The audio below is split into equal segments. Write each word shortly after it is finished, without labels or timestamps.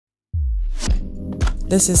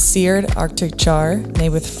This is seared Arctic char made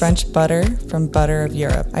with French butter from Butter of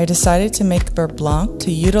Europe. I decided to make Beurre Blanc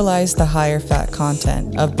to utilize the higher fat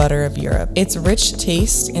content of Butter of Europe. Its rich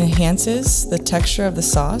taste enhances the texture of the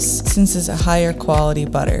sauce since it's a higher quality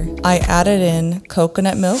butter. I added in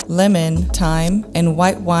coconut milk, lemon, thyme, and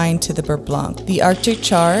white wine to the Beurre Blanc. The Arctic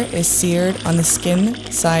char is seared on the skin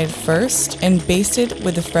side first and basted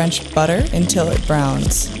with the French butter until it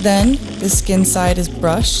browns. Then the skin side is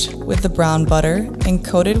brushed with the brown butter and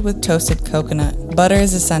coated with toasted coconut. Butter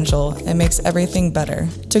is essential. It makes everything better.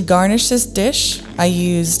 To garnish this dish, I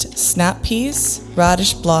used snap peas,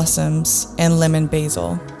 radish blossoms, and lemon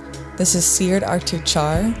basil. This is seared Arctic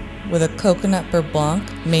char with a coconut Beurre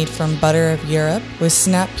Blanc made from Butter of Europe with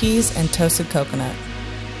snap peas and toasted coconut.